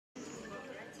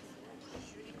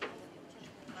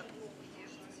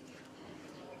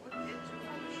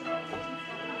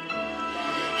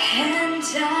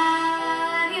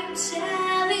I am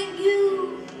telling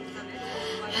you,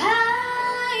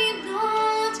 I'm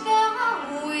not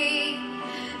going.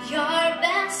 You're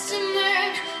best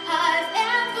man I've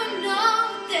ever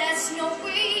known. There's no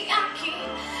way I can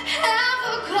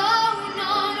ever go.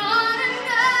 No, no, no,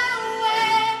 no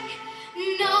way.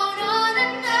 No, no, no,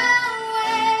 no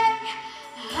way.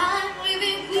 I'm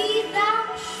living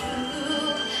without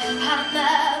you. I'm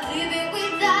not living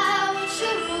without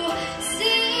you.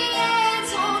 See,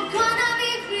 it's all gonna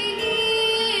be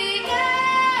free.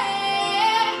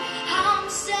 Yeah. I'm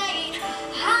saying,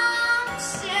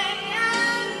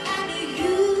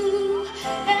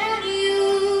 and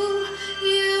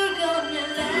you're gonna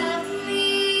love me.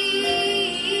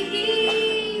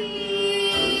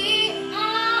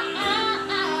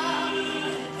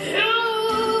 You're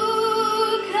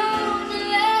gonna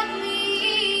love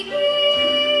me.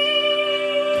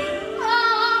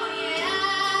 Oh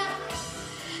yeah.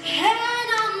 And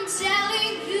I'm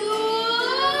telling you,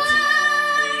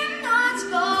 I'm not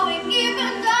going,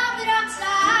 even though there are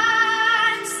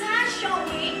times I'm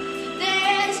showing.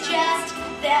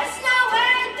 There's no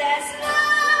way,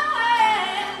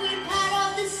 we're part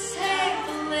of the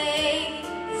same place,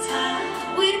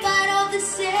 we're part of the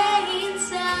same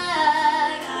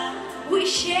time, we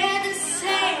share the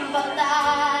same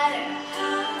blood,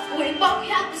 we both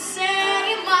have the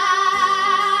same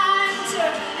mind,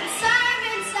 and time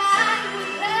and time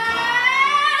we've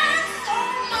had so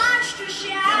much to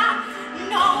share.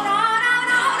 No, no, no,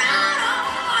 no, no, no,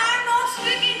 I'm not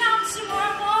speaking up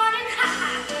tomorrow morning,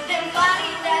 and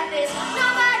finding that there's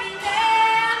nobody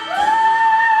there.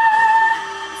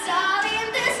 Darling,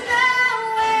 there's no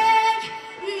way,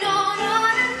 no, no,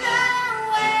 no, no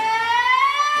way.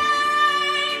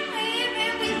 I'm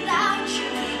living without you,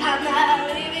 I'm not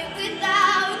living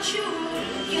without you.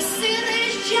 You see,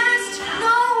 there's just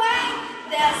no way,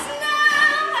 there's no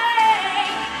way.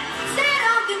 Set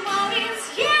up the mountains,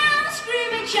 yeah,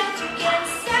 screaming, shout, you can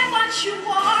say what you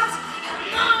want. I'm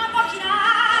not walking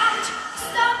out.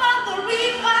 Stop on the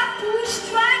river, push,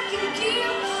 strike, and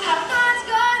kill. I'm not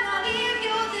gonna leave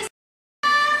you this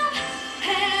time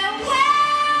and wait.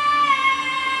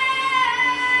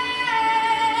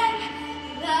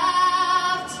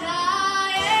 Love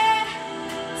time,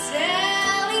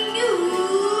 telling you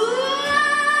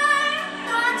I'm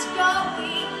not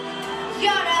going.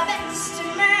 You're the best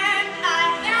man I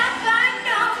ever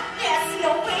know. There's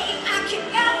no way I can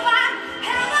ever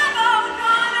go.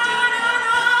 No, no, no,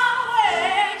 no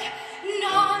way.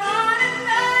 No, no, no,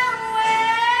 no way.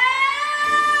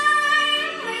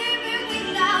 I'm living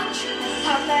without you.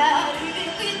 I'm not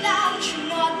living without you.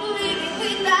 Not living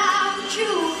without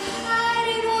you. I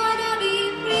didn't wanna be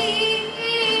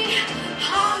free.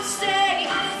 I'm staying.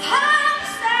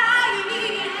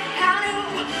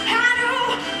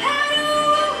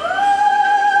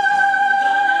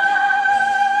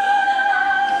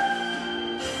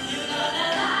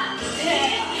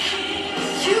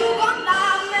 You gon'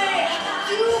 love me,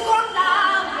 you gon'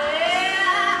 love me,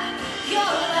 you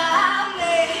love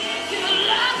me, you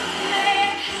love me,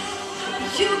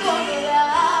 you gon'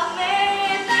 love me,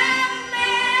 love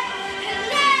me,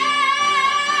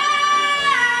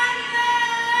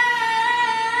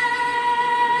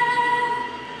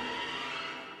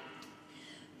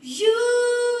 you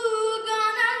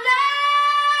gonna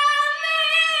love me,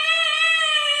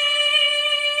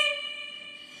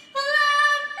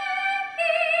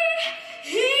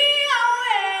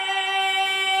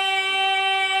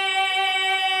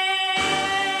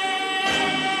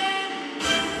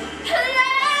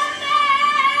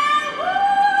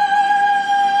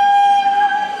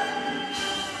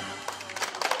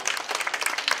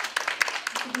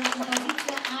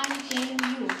 Композиция